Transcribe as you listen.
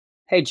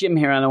Hey, Jim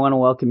here, and I want to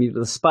welcome you to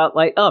the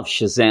spotlight of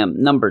Shazam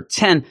number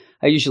 10.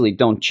 I usually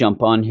don't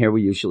jump on here.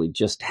 We usually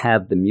just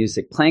have the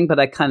music playing, but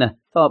I kind of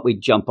thought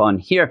we'd jump on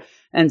here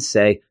and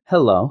say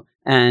hello.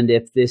 And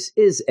if this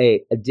is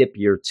a dip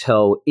your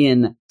toe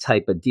in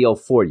type of deal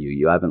for you,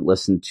 you haven't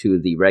listened to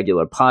the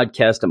regular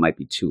podcast, it might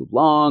be too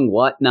long,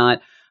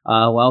 whatnot,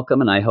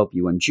 welcome, and I hope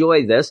you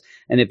enjoy this.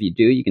 And if you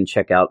do, you can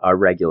check out our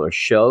regular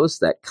shows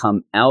that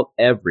come out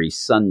every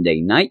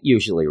Sunday night,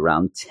 usually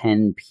around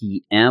 10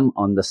 p.m.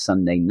 on the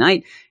Sunday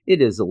night.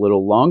 It is a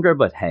little longer,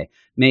 but hey,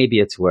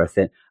 maybe it's worth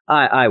it.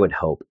 I would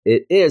hope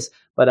it is.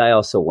 But I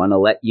also want to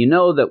let you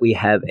know that we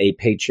have a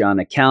Patreon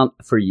account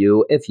for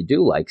you if you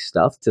do like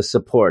stuff to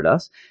support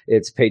us.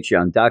 It's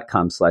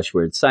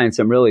patreon.com/weirdscience.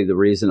 And really the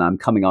reason I'm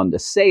coming on to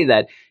say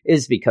that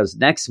is because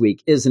next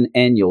week is an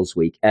annuals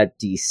week at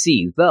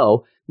DC,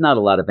 though not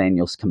a lot of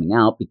annuals coming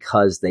out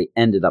because they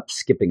ended up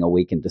skipping a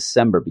week in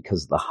December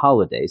because of the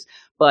holidays.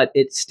 But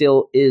it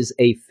still is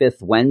a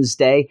fifth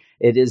Wednesday.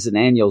 It is an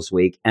annuals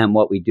week. And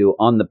what we do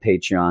on the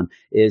Patreon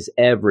is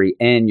every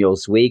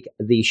annuals week,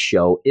 the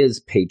show is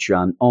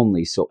Patreon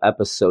only. So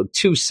episode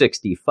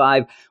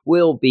 265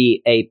 will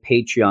be a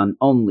Patreon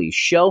only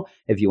show.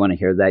 If you want to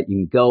hear that, you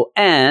can go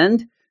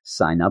and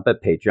sign up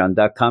at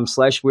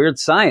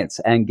patreon.com/weirdscience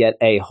and get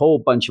a whole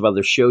bunch of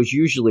other shows,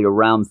 usually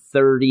around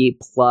 30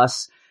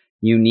 plus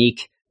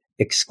unique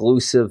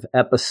exclusive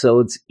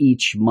episodes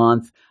each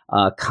month,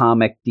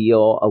 comic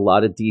deal, a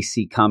lot of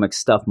DC comic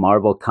stuff,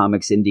 Marvel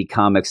comics, indie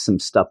comics, some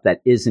stuff that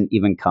isn't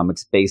even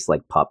comics based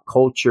like pop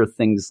culture,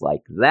 things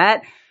like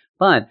that.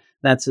 But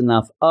that's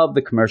enough of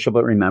the commercial.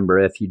 But remember,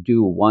 if you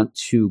do want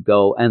to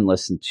go and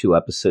listen to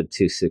episode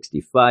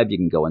 265, you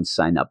can go and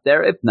sign up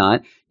there. If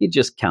not, you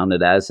just count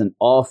it as an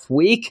off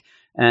week,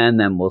 and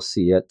then we'll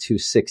see you at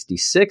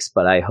 266.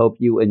 But I hope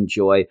you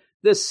enjoy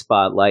this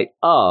spotlight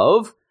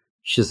of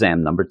Shazam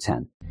number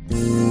 10.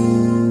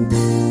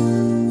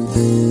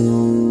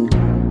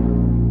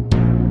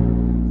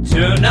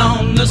 Turn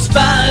on the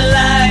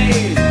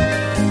spotlight,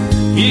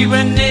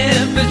 even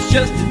if it's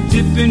just a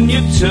dip in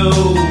your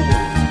toe.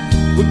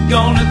 We're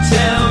gonna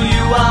tell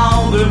you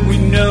all that we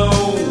know,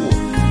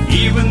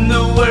 even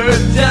the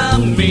word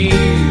dummies.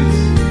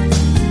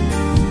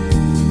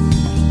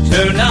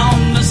 Turn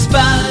on the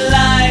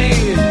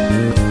spotlight,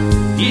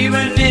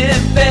 even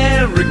if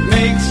Eric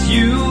makes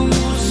you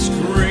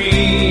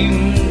scream.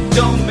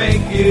 Don't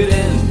make it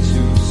end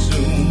too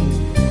soon.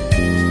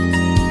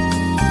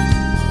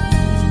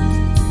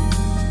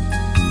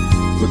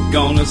 We're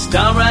gonna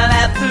start right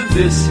after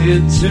this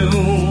hit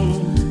tune.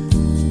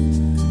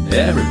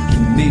 Eric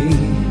and me.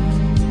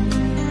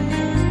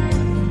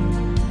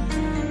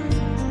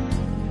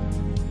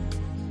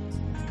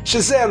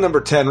 Shazam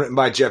number 10, written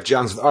by Jeff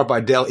Johns with art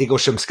by Dale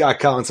Eaglesham, Scott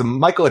Collins, and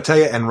Michael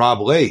Atiyeh and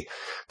Rob Lee.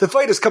 The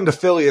fight has come to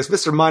Philly as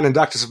Mr. Mine and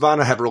Dr.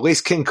 Sivana have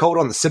released King Cold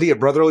on the city of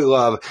brotherly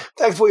love.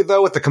 Thankfully,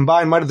 though, with the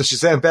combined might of the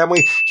Shazam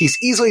family, he's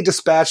easily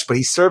dispatched, but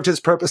he served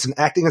his purpose in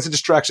acting as a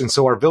distraction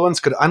so our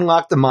villains could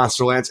unlock the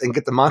Monsterlands and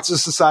get the Monster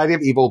Society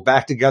of Evil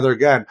back together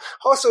again.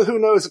 Also, who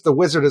knows if the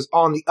wizard is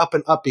on the up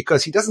and up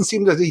because he doesn't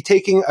seem to be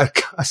taking a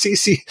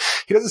CC,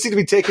 he doesn't seem to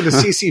be taking the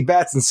CC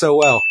Batson so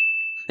well.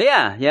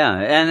 Yeah.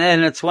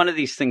 And it's one of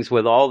these things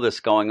with all this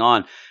going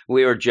on.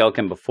 We were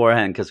joking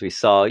beforehand because we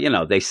saw,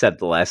 they said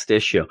the last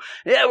issue,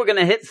 yeah, we're going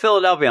to hit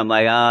Philadelphia. I'm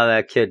like,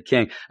 that kid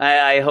King.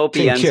 I hope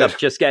he ends up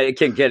just getting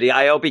King Kid.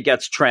 I hope he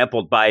gets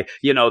trampled by,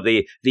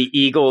 the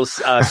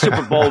Eagles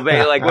Super Bowl,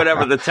 like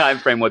whatever the time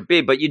frame would be.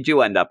 But you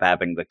do end up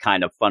having the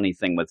kind of funny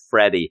thing with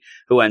Freddie,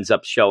 who ends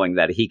up showing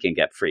that he can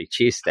get free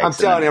cheesesteaks. I'm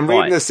telling you, I'm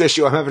reading this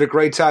issue. I'm having a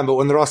great time. But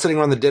when they're all sitting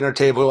around the dinner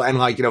table and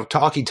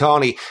Talkie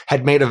Tawny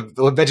had made a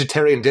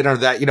vegetarian dinner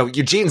that,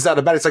 Eugene's not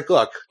about it. It's like,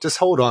 look, just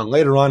hold on.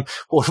 Later on,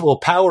 we'll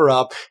power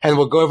up and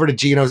we'll go over to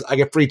Gino's. I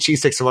get free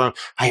cheesesteaks.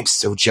 I am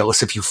so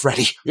jealous of you,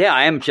 Freddie. Yeah,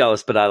 I am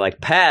jealous, but I like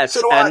Pat's.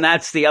 So and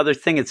that's the other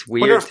thing. It's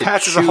weird to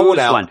Pat's choose is a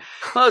holdout. one.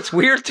 Well, it's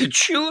weird to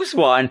choose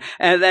one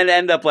and then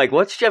end up like,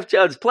 what's Jeff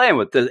Johns playing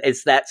with?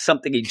 Is that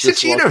something he's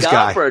just looked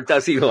up, or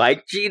does he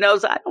like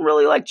Gino's? I don't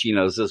really like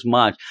Gino's as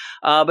much.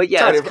 But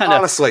yeah, it's kind of,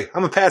 honestly,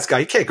 I'm a Pat's guy.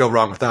 You can't go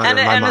wrong with that.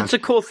 And it's a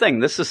cool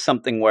thing. This is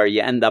something where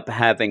you end up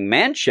having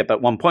Manship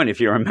at one point. If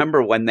you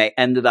remember when they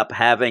ended up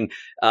having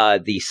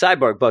the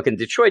Cyborg book in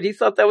Detroit, he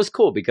thought that was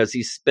cool because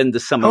he's been to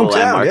some of the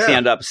landmarks. Yeah. He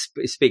ended up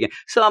speaking.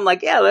 So I'm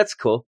like, yeah, that's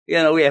cool.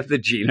 We have the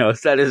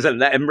Geno's. That is,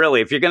 and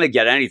really, if you're going to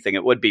get anything,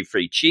 it would be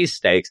free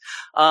cheesesteaks.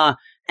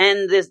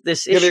 And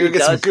this issue maybe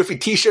get some goofy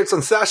T-shirts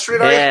on South Street.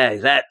 Yeah,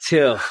 that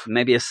too.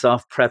 Maybe a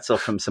soft pretzel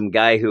from some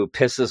guy who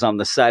pisses on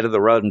the side of the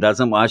road and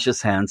doesn't wash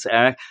his hands.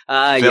 Eric,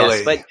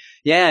 yes, but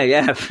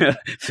yeah,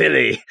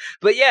 Philly.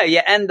 But yeah,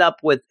 you end up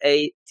with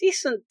a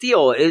decent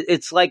deal.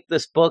 It's like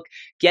this book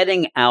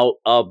getting out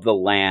of the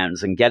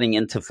lands and getting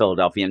into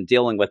Philadelphia and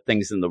dealing with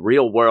things in the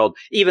real world.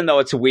 Even though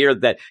it's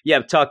weird that you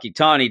have Talkie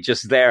Tawny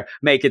just there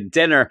making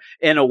dinner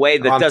in a way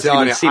that doesn't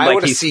even seem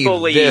like he's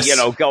fully,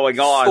 going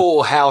on.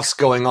 Full house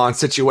going on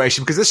situation.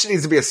 situation because this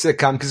needs to be a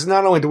sitcom because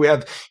not only do we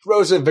have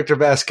Rosa and Victor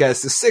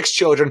Vasquez, the 6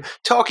 children,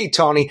 Talkie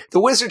Tawny, the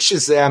Wizard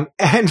Shazam,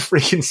 and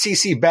freaking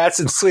CC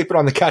Batson sleeping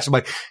on the couch. I'm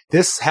like,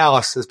 this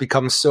house has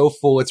become so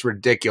full, it's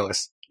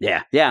ridiculous.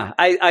 Yeah.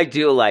 I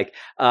do like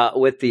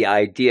with the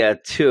idea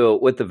too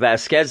with the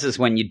Vasquezes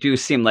when you do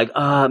seem like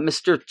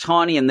Mr.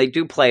 Tawny, and they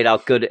do play it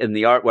out good in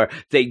the art where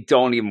they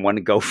don't even want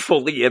to go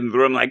fully in the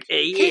room. Like,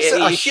 hey, he's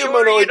a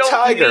humanoid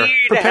tiger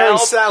preparing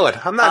salad.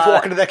 I'm not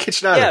walking to that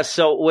kitchen either. Yeah.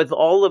 So with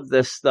all of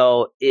this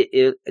though,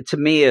 it to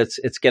me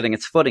it's getting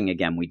its footing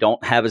again. We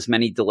don't have as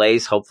many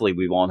delays. Hopefully,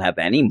 we won't have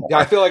any more. Yeah,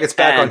 I feel like it's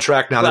back on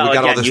track now that we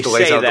got all this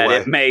delays out of the way.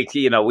 It may,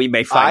 we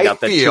may find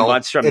out that 2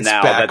 months from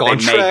now that they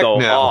may go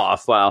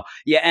off. Well,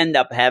 yeah. End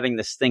up having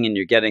this thing and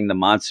you're getting the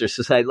Monster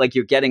Society, like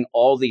you're getting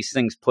all these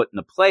things put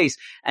into place,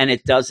 and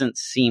it doesn't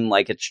seem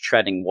like it's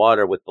treading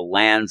water with the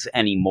lands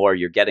anymore.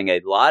 You're getting a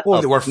lot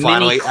of we're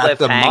finally at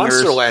the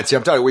monster lands here.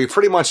 I'm telling you, we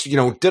pretty much,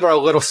 did our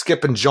little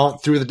skip and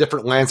jaunt through the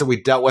different lands that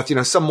we dealt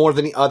with, some more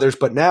than the others,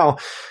 but now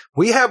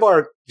we have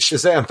our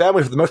Shazam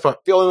family, for the most part,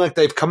 feeling like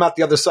they've come out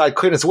the other side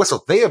clean as a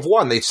whistle. They have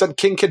won. They've sent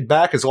King Kid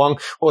back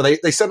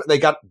they said they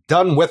got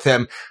done with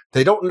him.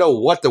 They don't know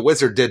what the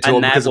Wizard did to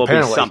him because apparently.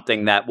 And that will be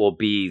something that will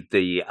be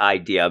the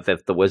idea of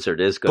if the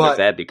Wizard is good or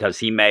bad, because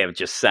he may have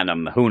just sent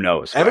him, who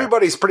knows.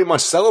 Everybody's pretty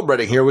much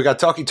celebrating here. We got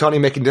Talkie Tawny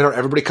making dinner.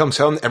 Everybody comes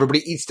home. Everybody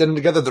eats dinner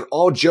together. They're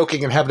all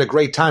joking and having a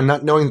great time,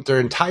 not knowing that their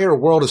entire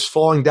world is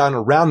falling down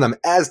around them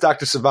as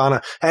Dr.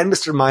 Sivana and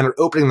Mr. Mime are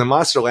opening the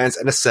Monster Lands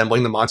and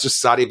assembling the Monster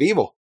Society of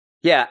Evil.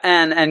 Yeah,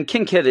 and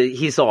King Kid,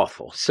 he's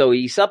awful. So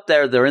he's up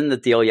there, they're in the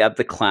deal, you have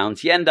the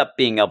clowns, you end up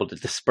being able to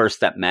disperse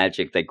that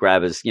magic. They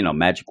grab his,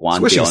 magic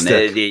wand deal and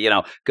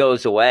it,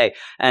 goes away.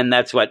 And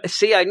that's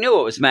I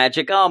knew it was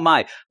magic, oh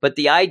my. But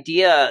the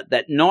idea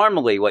that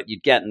normally what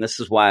you'd get, and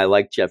this is why I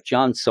like Jeff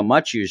Johns so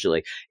much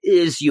usually,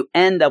 is you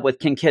end up with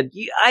King Kid.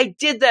 I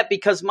did that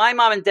because my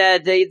mom and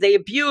dad, they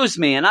abused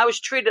me and I was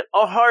treated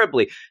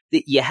horribly.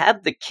 You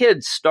have the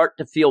kids start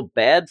to feel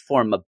bad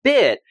for him a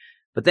bit.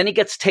 But then he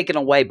gets taken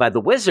away by the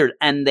Wizard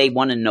and they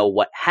want to know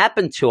what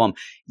happened to him.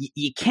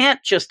 You can't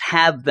just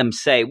have them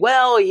say,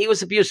 well, he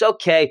was abused.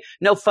 Okay,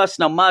 no fuss,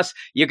 no muss.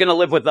 You're going to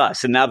live with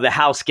us. And now the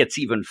house gets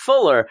even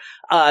fuller,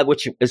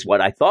 which is what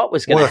I thought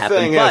was going to happen.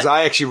 The thing is,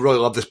 I actually really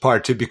love this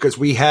part too, because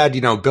we had,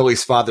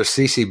 Billy's father,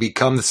 Cece,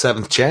 become the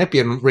 7th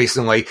champion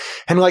recently.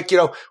 And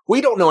we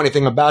don't know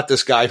anything about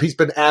this guy. He's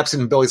been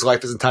absent in Billy's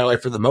life his entire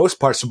life for the most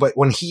part. So, but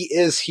when he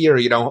is here,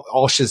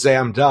 all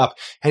Shazammed up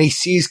and he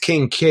sees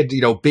King Kid,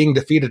 being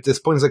defeated at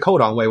this point, he's like, hold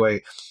on,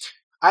 wait.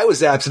 I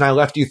was absent. I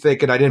left you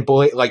thinking I didn't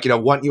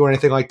want you or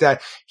anything like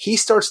that. He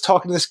starts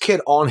talking to this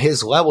kid on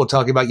his level,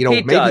 talking about,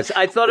 he does.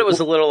 I thought it was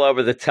a little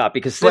over the top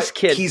because this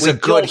kid, he's a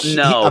good,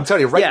 I'm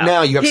telling you right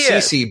now, you have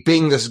Cece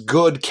being this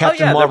good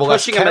Captain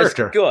Marvel-esque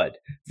character. Him as good.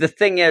 The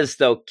thing is,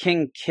 though,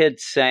 King Kid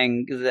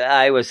saying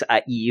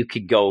you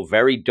could go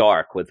very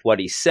dark with what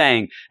he's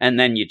saying, and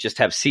then you just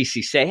have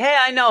Cece say, hey,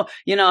 I know,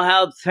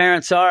 how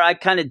parents are. I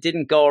kind of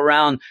didn't go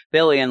around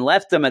Billy and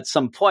left him at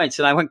some points.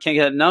 And I went, King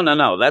Kid,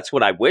 no, that's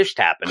what I wished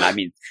happened. I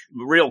mean,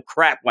 real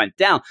crap went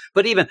down.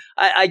 But even,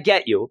 I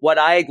get you. What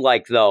I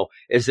like, though,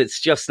 is it's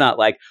just not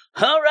like,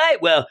 all right,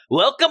 well,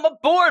 welcome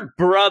aboard,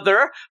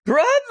 brother,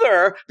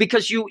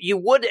 because you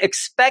would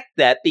expect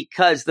that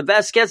because the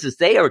Vasquezes,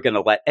 they are going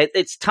to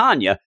it's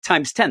Tanya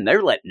times 10.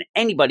 They're letting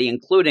anybody,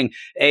 including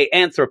a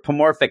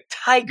anthropomorphic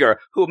tiger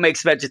who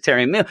makes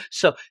vegetarian meal.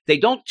 So they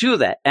don't do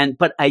that.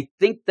 But I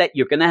think that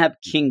you're going to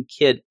have King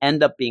Kid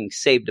end up being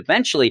saved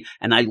eventually.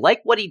 And I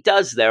like what he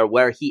does there,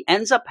 where he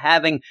ends up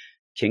having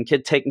King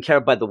Kid taken care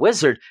of by the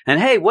Wizard.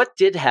 And hey, what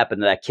did happen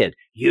to that kid?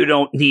 You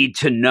don't need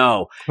to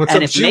know.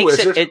 And it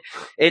makes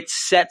it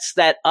sets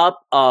that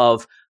up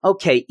of,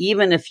 okay,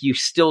 even if you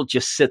still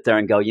just sit there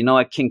and go, you know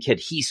what, King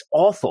Kid, he's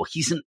awful.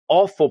 He's an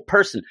awful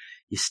person.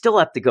 You still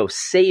have to go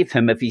save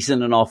him if he's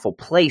in an awful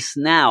place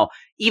now,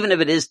 even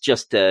if it is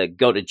just to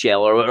go to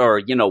jail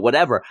or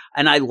whatever.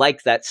 And I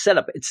like that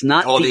setup. It's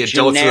not all the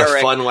adults in the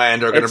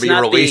Funland are going to be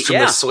released from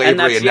their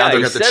slavery, and now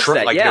they're going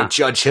to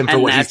judge him for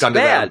what he's done to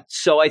them.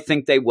 So I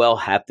think they will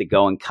have to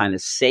go and kind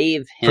of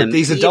save him. But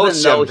these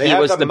adults, they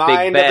have the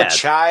mind of a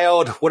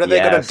child. What are they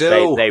going to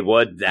do? They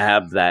would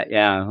have that,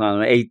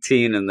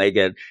 18, and they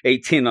get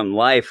 18 on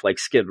life, like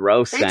Skid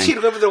Row saying.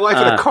 18 living their life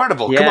in a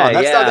carnival. Come on,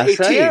 that's not 18.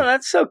 So,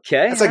 that's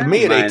okay. That's like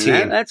me at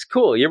 18. That's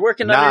cool. You're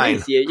working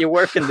underneath. You're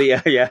working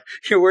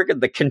you're working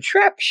the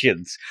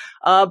contraptions.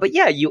 But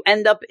you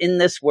end up in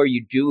this where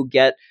you do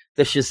get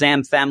the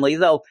Shazam family,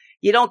 though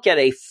you don't get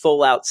a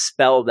full out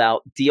spelled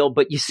out deal,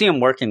 but you see them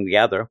working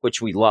together,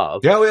 which we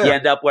love. Yeah. You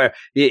end up where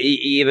you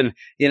even,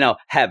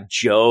 have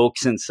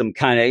jokes and some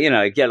kind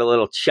of, get a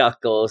little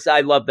chuckles. I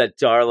love that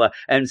Darla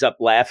ends up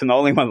laughing, the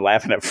only one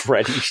laughing at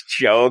Freddy's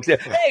jokes.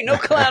 Hey, no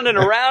clowning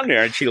around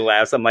here. And she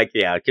laughs. I'm like,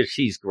 yeah, because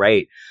she's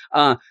great.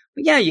 But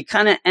you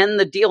kind of end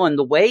the deal. And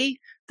the way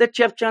that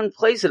Jeff Johns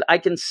plays it, I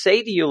can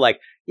say to you, like,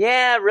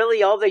 yeah,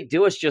 really, all they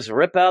do is just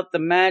rip out the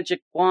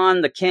magic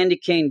wand, the candy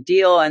cane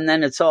deal, and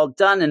then it's all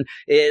done. And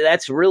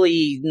that's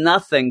really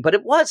nothing. But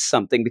it was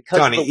something because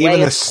Donnie, of the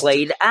way it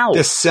played out.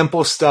 This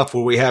simple stuff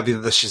where we have the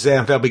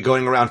Shazam family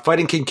going around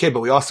fighting King Kid,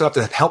 but we also have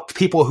to help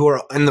people who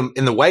are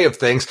in the way of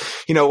things.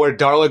 You know, where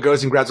Darla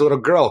goes and grabs a little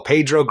girl.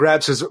 Pedro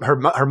grabs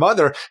her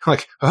mother. I'm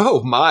like,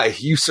 oh my,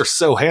 you are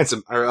so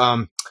handsome.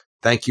 Or,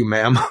 thank you,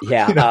 ma'am.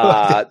 Yeah, you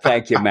know,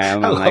 thank you,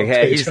 ma'am. I'm like,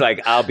 hey, he's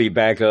like, I'll be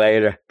back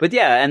later. But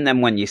yeah, and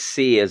then when you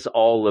see is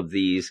all of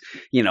these,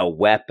 you know,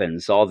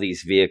 weapons, all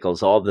these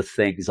vehicles, all the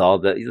things,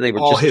 they were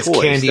all just his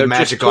toys. candy They're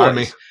magic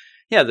army.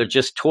 Yeah, they're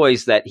just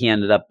toys that he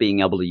ended up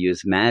being able to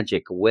use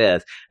magic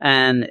with.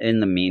 And in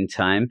the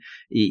meantime,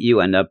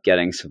 you end up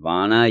getting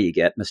Sivana, you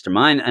get Mr.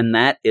 Mime, and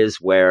that is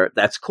where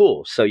that's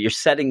cool. So you're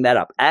setting that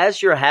up.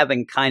 As you're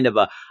having kind of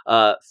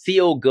a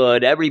feel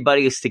good,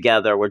 everybody's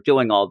together, we're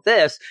doing all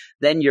this,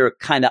 then you're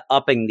kind of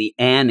upping the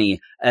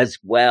ante as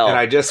well. And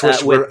I just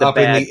wish we were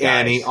upping the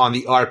ante on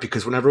the art,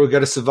 because whenever we go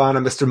to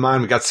Sivana, Mr.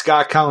 Mime, we got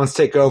Scott Collins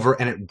take over,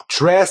 and it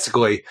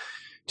drastically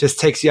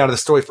just takes you out of the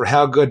story for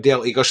how good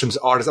Dale Eaglesham's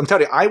art is. I'm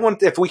telling you,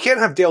 if we can't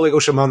have Dale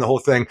Eaglesham on the whole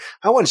thing,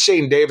 I want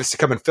Shane Davis to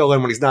come and fill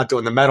in when he's not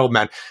doing the Metal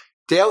Men.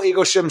 Dale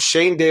Eaglesham,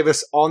 Shane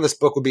Davis on this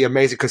book would be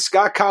amazing, because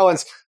Scott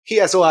Collins, he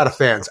has a lot of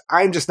fans.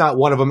 I'm just not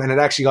one of them. And it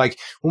actually, like,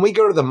 when we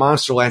go to the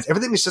Monsterlands,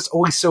 everything is just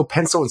always so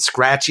pencil and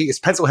scratchy. It's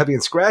pencil heavy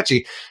and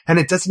scratchy. And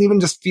it doesn't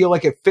even just feel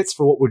like it fits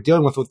for what we're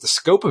dealing with the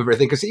scope of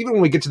everything. Because even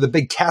when we get to the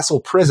big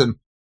castle prison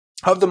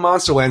of the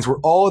Monsterlands, where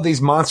all of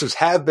these monsters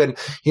have been,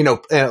 you know,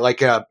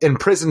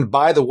 imprisoned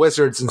by the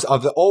wizards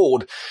of the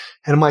old.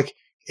 And I'm like,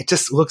 it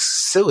just looks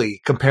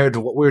silly compared to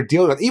what we're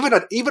dealing with.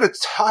 Even a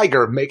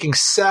tiger making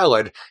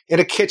salad in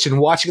a kitchen,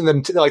 watching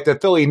them like the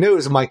Philly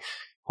news. I'm like,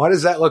 why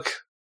does that look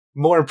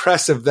more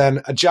impressive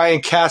than a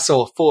giant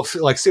castle full of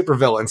like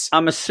supervillains?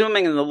 I'm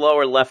assuming in the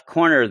lower left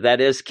corner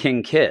that is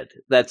King Kid.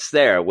 That's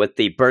there with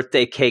the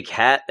birthday cake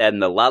hat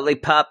and the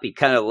lollipop. He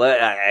kind of,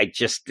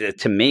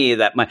 to me,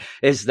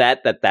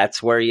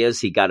 that's where he is.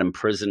 He got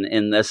imprisoned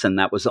in this, and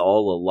that was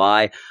all a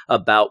lie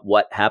about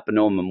what happened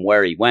to him and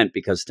where he went.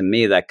 Because to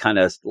me, that kind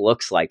of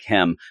looks like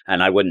him,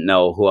 and I wouldn't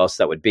know who else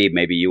that would be.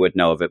 Maybe you would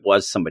know if it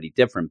was somebody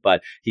different,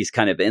 but he's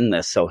kind of in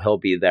this, so he'll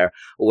be there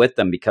with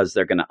them because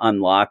they're going to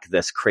unlock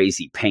this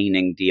crazy painting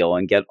deal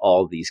and get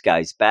all these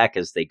guys back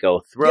as they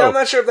go through. Yeah, I'm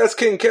not sure if that's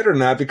King Kid or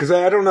not, because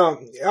I don't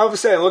know.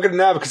 Obviously, I look at it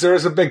now because there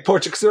is a big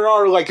portrait, because there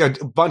are like a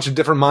bunch of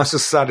different Monster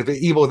Society of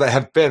Evil that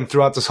have been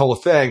throughout this whole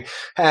thing.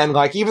 And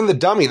like even the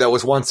dummy that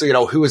was once, you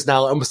know, who is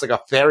now almost like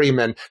a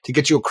ferryman to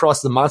get you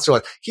across the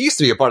Monsterland. He used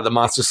to be a part of the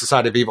Monster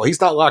Society of Evil.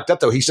 He's not locked up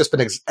though. He's just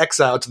been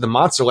exiled to the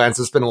Monsterlands.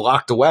 Has been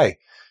locked away.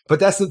 But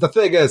that's the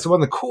thing is,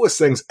 one of the coolest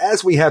things,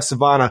 as we have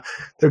Sivana,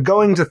 they're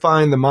going to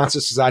find the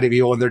Monster Society of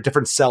Evil in their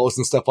different cells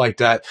and stuff like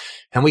that.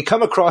 And we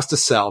come across the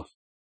cell,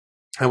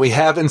 and we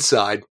have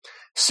inside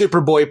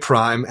Superboy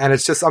Prime. And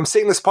it's just, I'm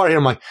seeing this part here,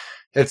 I'm like,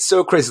 it's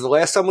so crazy. The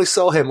last time we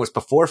saw him was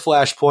before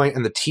Flashpoint,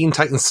 and the Teen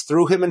Titans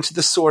threw him into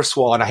the Source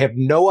Wall, and I have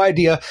no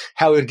idea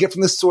how he would get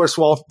from the Source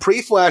Wall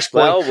pre-Flashpoint to this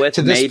point now. Well,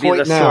 with maybe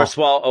the Source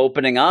Wall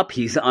opening up,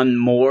 he's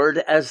unmoored,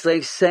 as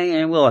they say,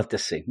 and we'll have to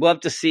see. We'll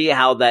have to see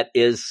how that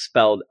is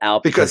spelled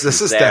out. Because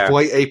this is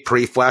definitely a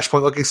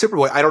pre-Flashpoint looking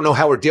Superboy. I don't know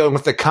how we're dealing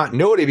with the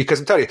continuity, because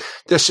I'm telling you,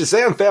 the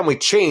Shazam family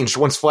changed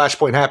once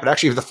Flashpoint happened.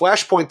 Actually, the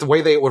Flashpoint, the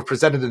way they were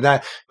presented in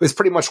that, was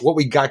pretty much what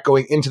we got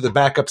going into the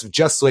backups of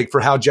Justice League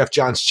for how Jeff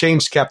Johns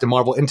changed Captain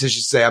Marvel into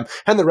Shazam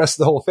and the rest of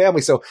the whole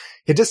family. So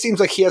it just seems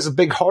like he has a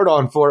big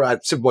heart-on for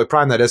Superboy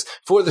Prime, that is,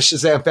 for the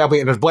Shazam family,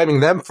 and is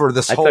blaming them for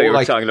this whole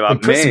like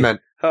imprisonment.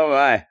 Me. Oh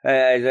my!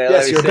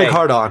 Yes, you're a big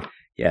heart-on.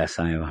 Yes,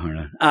 I am a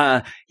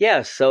heart-on.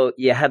 Yeah, so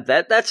you have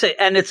that. That's it.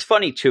 And it's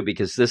funny, too,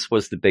 because this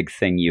was the big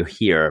thing you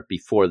hear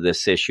before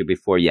this issue,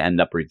 before you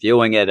end up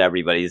reviewing it.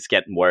 Everybody's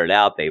getting word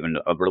out. They even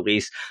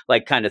release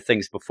like kind of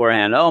things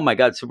beforehand. Oh, my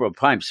God,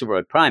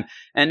 Superboy Prime.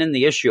 And in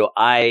the issue,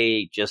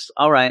 I just,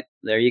 all right,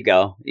 there you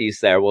go. He's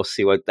there. We'll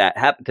see what that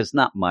happens, because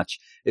not much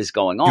is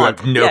going on. You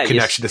have no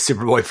connection to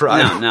Superboy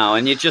Prime. No.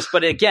 And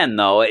but again,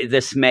 though,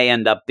 this may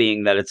end up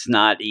being that it's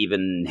not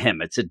even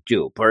him. It's a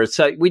dupe, or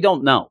we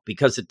don't know,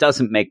 because it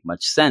doesn't make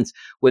much sense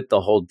with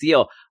the whole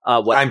deal.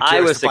 What I'm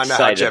I was to find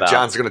excited out how Jeff about.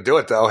 Johns is going to do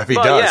it, though. If he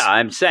does, yeah,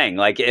 I'm saying,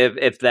 like,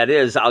 if that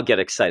is, I'll get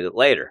excited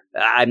later.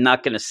 I'm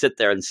not going to sit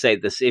there and say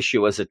this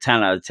issue was a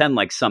 10 out of 10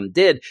 like some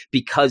did,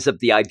 because of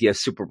the idea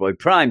Superboy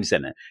Prime's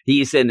in it.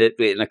 He's in it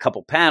in a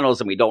couple panels,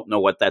 and we don't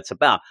know what that's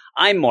about.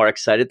 I'm more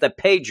excited that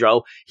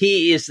Pedro,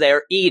 he is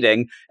there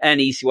eating, and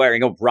he's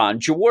wearing a Ron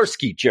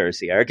Jaworski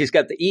jersey. Eric, he's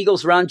got the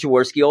Eagles Ron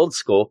Jaworski old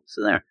school.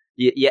 So there,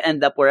 you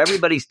end up where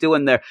everybody's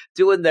doing their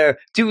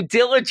due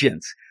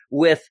diligence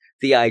with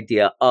the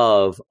idea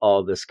of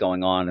all this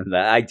going on, and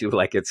that I do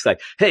like it's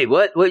like, hey,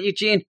 what,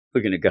 Eugene?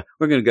 We're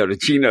gonna go to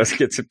Gino's,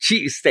 get some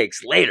cheesesteaks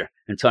later.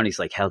 And Tony's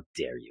like, how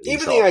dare you?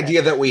 Even the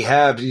idea that we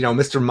have,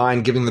 Mr.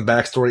 Mind giving the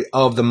backstory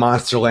of the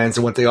Monsterlands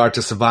and what they are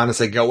to Savannah as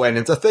they go in.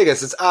 And the thing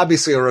is, it's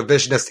obviously a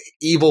revisionist,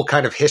 evil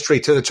kind of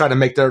history to try to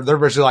make their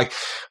version like,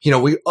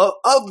 we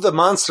of the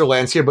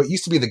Monsterlands here, but it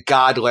used to be the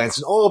Godlands,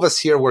 and all of us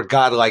here were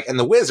godlike. And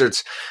the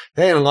wizards,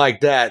 they didn't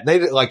like that. They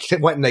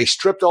went and they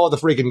stripped all the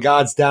freaking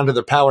gods down to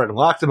their power and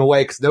locked them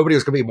away because nobody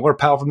was going to be more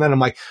powerful than them. I'm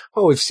like,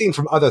 well, we've seen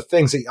from other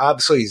things that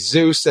obviously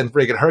Zeus and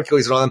freaking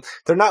Hercules and all them,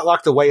 they're not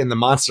locked away in the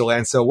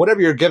Monsterland. So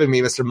whatever you're giving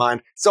me, Mr.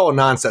 Mind, it's all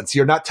nonsense.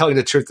 You're not telling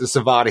the truth to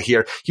Savannah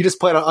here. You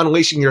just plan on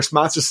unleashing your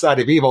monster side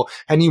of evil,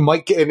 and you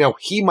might get,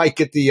 he might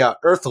get the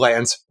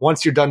Earthlands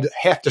once you're done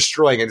half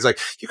destroying it. He's like,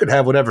 you could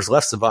have whatever's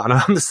left,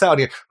 Savannah. I'm just telling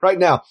you right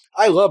now.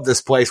 I love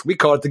this place. We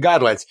call it the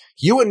Godlands.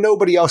 You and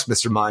nobody else,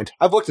 Mr. Mind.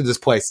 I've looked at this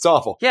place. It's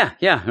awful. Yeah,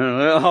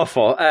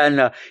 awful.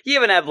 And you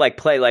even have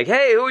play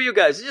hey, who are you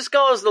guys? It just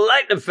calls the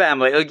Lightning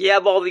family. Like, you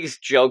have all these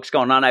jokes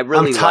going on. I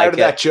really I'm tired of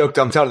that joke.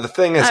 I'm telling you. The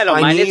thing is, I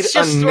don't mind. Need it's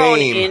just a thrown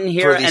name in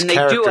here, for these and they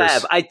characters. do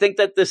have. I think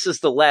that this is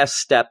the last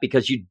step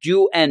because you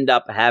do end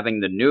up having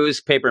the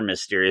newspaper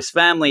Mysterious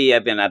Family,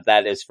 even if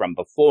that is from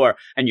before,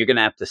 and you're going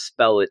to have to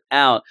spell it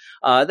out.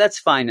 That's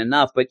fine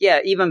enough. But yeah,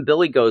 even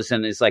Billy goes in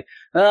and is like,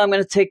 I'm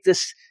going to take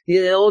this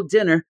old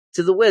dinner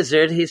to the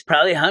wizard. He's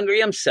probably hungry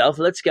himself.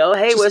 Let's go.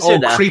 Hey, just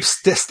wizard. Old creep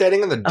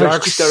standing in the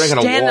dark, staring at a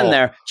wall. Standing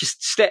there.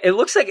 It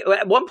looks like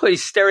at one point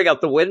he's staring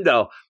out the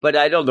window, but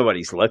I don't know what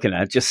he's looking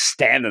at. Just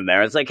standing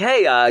there. It's like,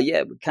 hey,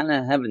 yeah, we're kind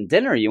of having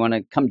dinner. You want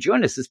to come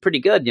join us? It's pretty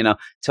good.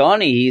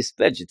 Tony, he's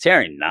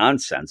vegetarian.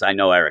 Nonsense. I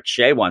know Eric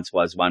Shea once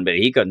was one, but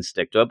he couldn't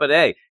stick to it. But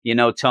hey,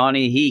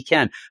 Tony, he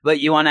can.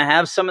 But you want to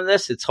have some of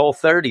this? It's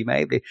Whole30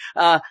 maybe.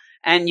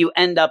 And you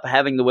end up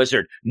having the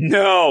wizard.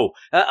 No.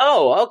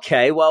 Oh,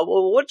 okay. Well,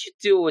 what'd you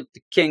do with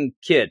the King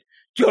Kid?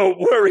 Don't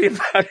worry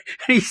about it.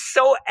 And he's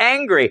so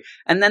angry.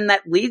 And then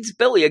that leads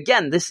Billy.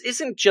 Again, this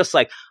isn't just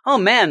like, oh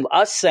man,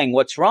 us saying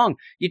what's wrong.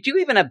 You do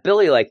even have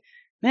Billy like,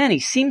 man, he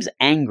seems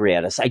angry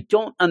at us. I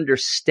don't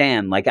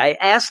understand. I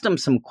asked him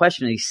some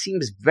question and he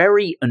seems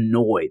very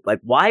annoyed.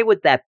 Why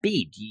would that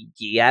be?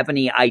 Do you have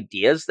any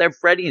ideas there,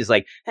 Freddie? He's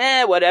like,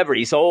 whatever.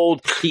 He's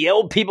old. The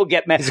old people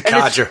get mad. He's a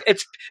codger.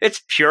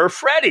 It's pure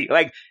Freddie.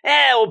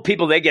 Old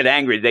people, they get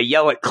angry. They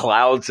yell at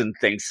clouds and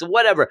things. So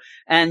whatever.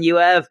 And you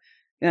have,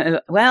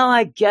 well,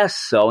 I guess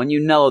so. And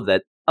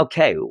that,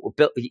 okay,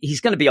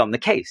 he's going to be on the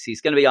case.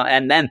 He's going to be on,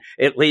 and then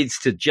it leads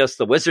to just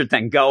the wizard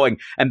thing going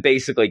and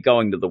basically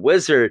going to the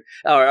wizard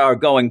or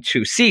going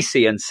to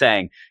Cece and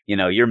saying,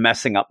 you're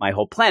messing up my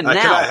whole plan. Now,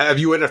 can I have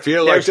you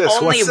interfere like this? There's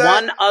only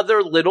one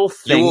other little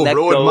thing that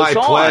goes on. You will ruin my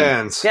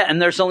plans. Yeah,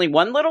 and there's only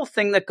one little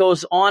thing that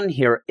goes on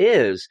here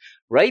is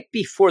right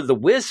before the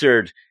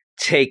wizard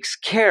takes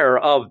care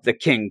of the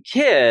King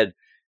Kid,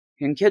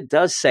 King Kid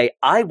does say,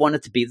 I want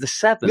it to be the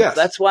 7th. Yes.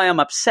 That's why I'm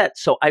upset.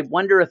 So I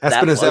wonder if that's that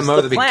been his was MO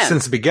the plan.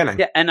 Since the beginning.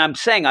 Yeah, and I'm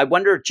saying, I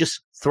wonder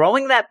just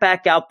throwing that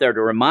back out there to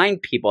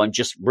remind people and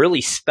just really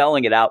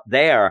spelling it out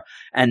there,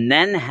 and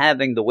then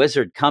having the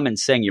wizard come and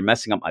saying, you're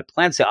messing up my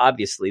plan. So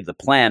obviously the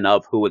plan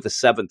of who the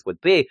 7th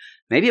would be.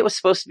 Maybe it was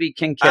supposed to be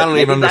King Kid. I don't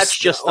maybe even that's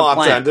just the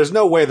plan. There's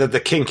no way that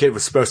the King Kid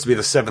was supposed to be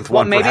the 7th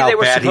well, one. Maybe they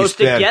were supposed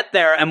to been. get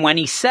there, and when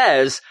he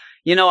says,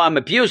 I'm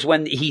abused,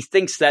 when he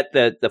thinks that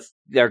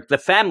the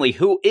family,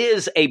 who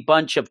is a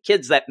bunch of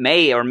kids that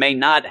may or may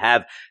not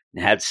have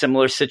had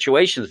similar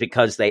situations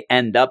because they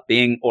end up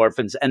being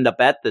orphans, end up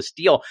at this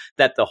deal,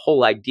 that the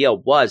whole idea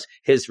was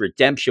his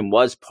redemption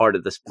was part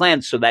of this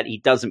plan so that he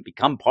doesn't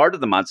become part of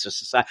the Monster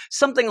Society.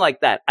 Something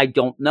like that. I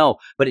don't know.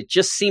 But it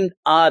just seemed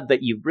odd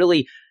that you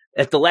really,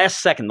 at the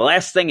last second, the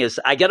last thing is,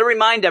 I got to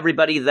remind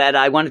everybody that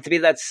I want it to be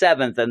that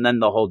 7th, and then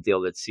the whole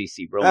deal that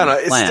Cece wrote. I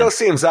don't know. It still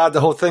seems odd,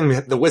 the whole thing,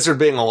 the wizard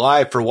being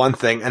alive for one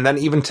thing, and then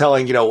even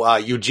telling,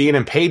 Eugene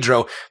and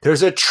Pedro,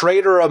 there's a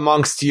traitor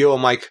amongst you.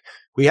 I'm like,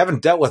 we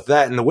haven't dealt with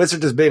that, and the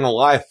wizard just being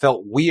alive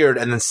felt weird,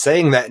 and then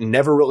saying that and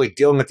never really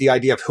dealing with the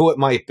idea of who it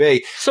might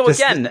be. So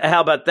again, how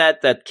about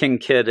that King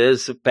Kid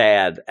is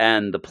bad,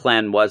 and the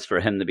plan was for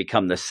him to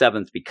become the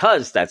 7th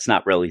because that's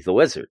not really the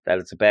wizard, that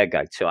it's a bad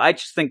guy too. I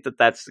just think that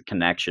that's the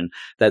connection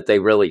that they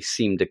really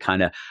seem to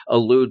kind of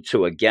allude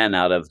to again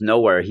out of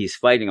nowhere. He's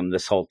fighting him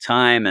this whole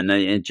time, and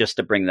then just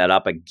to bring that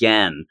up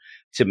again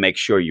to make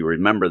sure you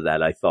remember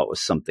that, I thought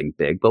was something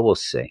big, but we'll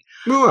see.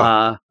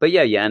 But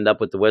yeah, you end up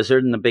with the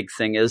wizard, and the big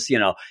thing is,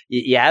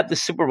 you have the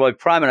Superboy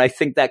Prime, and I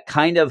think that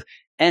kind of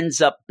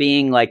ends up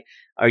being like,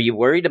 are you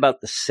worried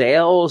about the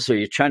sales, or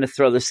you're trying to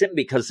throw this in?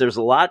 Because there's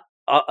a lot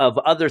of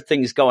other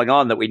things going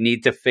on that we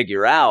need to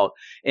figure out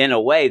in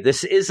a way.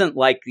 This isn't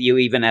like you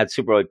even had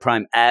Superboy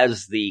Prime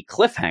as the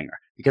cliffhanger,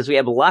 because we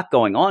have a lot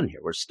going on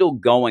here. We're still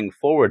going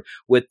forward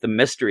with the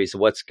mysteries of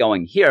what's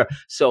going here.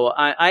 So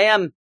I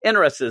am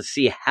interested to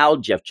see how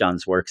Jeff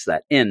Johns works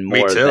that in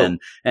more than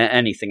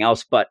anything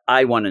else. But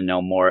I want to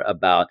know more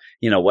about,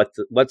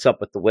 what's up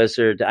with the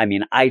Wizard. I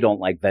mean, I don't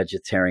like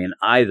vegetarian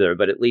either,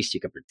 but at least you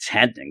can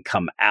pretend and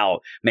come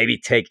out. Maybe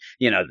take,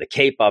 the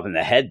cape off and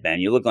the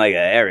headband. You look like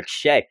Eric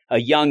Shea, a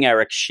young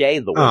Eric Shea.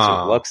 The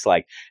Wizard looks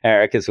like.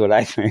 Eric is what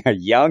I think, a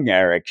young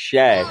Eric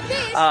Shea.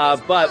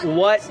 But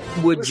what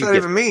would you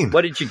give? Mean?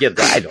 What did you give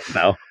that? I don't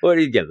know. What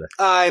did you give it?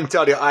 I'm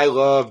telling you, I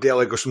love Dale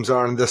Iglisham's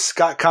art. The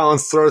Scott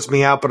Collins throws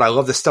me out, but I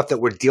love the stuff that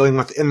we're dealing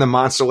with in the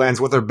Monsterlands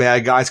with our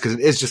bad guys because it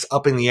is just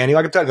upping the ante.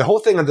 Like I'm telling you, the whole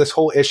thing of this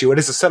whole issue, it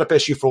is a setup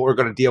issue for what we're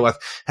going to deal with.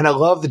 And I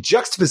love the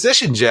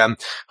juxtaposition, Jem,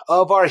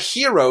 of our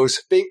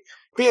heroes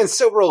being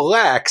so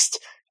relaxed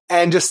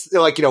and just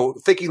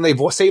thinking they've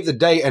saved the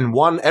day and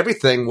won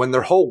everything when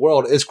their whole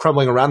world is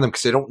crumbling around them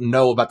because they don't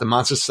know about the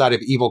Monster Society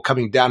of Evil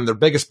coming down and their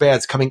biggest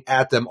bads coming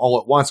at them all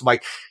at once. I'm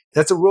like,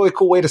 that's a really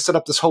cool way to set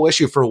up this whole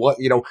issue for what,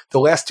 the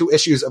last 2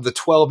 issues of the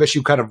 12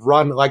 issue kind of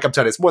run. Like I'm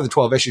telling you, it's more than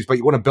 12 issues, but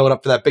you want to build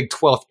up for that big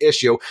 12th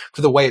issue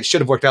for the way it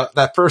should have worked out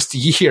that first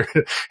year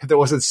if there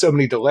wasn't so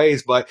many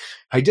delays. But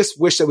I just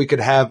wish that we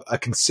could have a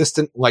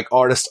consistent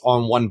artist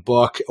on one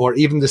book or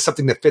even just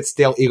something that fits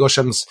Dale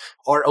Iglisham's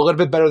art a little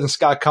bit better than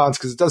Scott Collins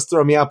because it does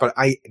throw me out, but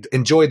I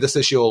enjoyed this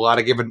issue a lot.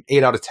 I give it an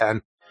 8 out of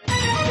 10.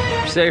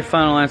 Say your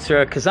final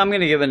answer, because I'm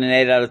going to give it an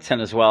 8 out of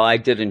 10 as well. I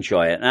did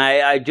enjoy it. And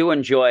I do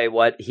enjoy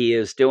what he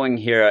is doing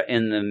here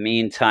in the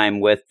meantime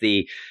with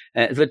the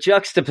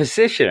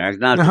juxtaposition, or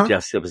not the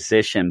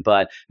juxtaposition,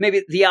 but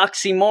maybe the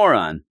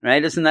oxymoron,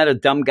 right? Isn't that a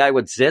dumb guy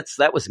with zits?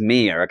 That was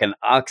me, Eric, an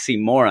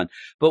oxymoron.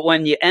 But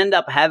when you end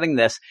up having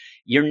this,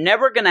 you're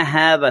never going to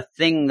have a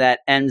thing that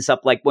ends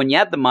up like when you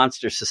have the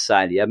Monster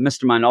Society, you have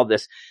Mr. Mind, all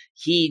this,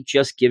 he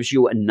just gives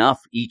you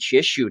enough each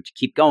issue to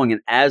keep going.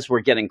 And as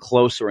we're getting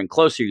closer and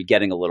closer, you're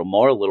getting a little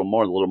more.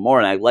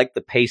 And I like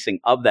the pacing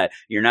of that.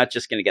 You're not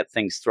just going to get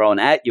things thrown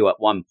at you at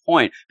one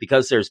point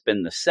because there's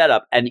been the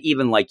setup. And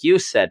even like you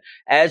said,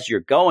 as you're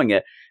going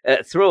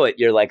through it,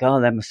 you're like,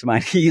 oh, that Mr.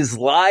 Mind, he's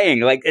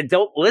lying. Like,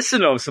 don't listen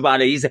to him,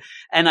 Savannah.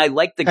 And I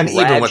like the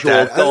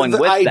gradual going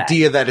with that. The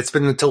idea that it's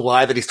been to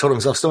lie that he's told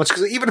himself so much,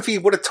 because even if he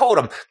would have told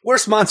him,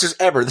 worst monsters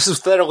ever, this is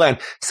Featherland,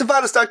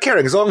 Savannah's not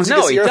caring as long as he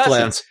gets the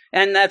Earthlands.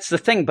 And that's the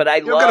thing, but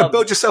you're going to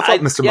build yourself up,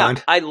 Mr.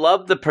 Mind. I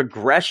love the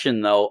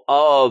progression, though,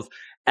 of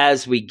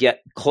as we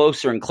get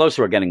closer and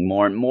closer, we're getting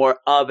more and more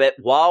of it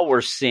while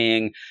we're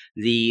seeing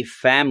the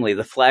family,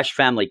 the Flash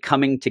family,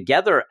 coming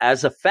together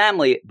as a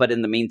family, but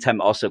in the meantime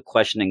also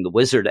questioning the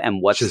Wizard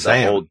and what's Shazam.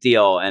 The whole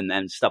deal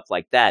and stuff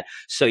like that.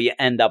 So you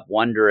end up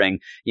wondering,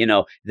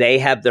 they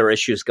have their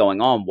issues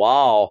going on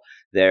while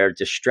they're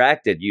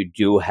distracted. You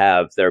do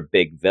have their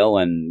big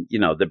villain,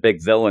 the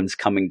big villains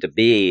coming to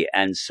be.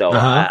 And so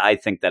I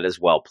think that is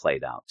well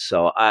played out.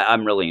 So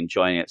I'm really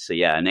enjoying it. So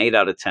yeah, an 8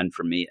 out of 10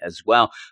 for me as well.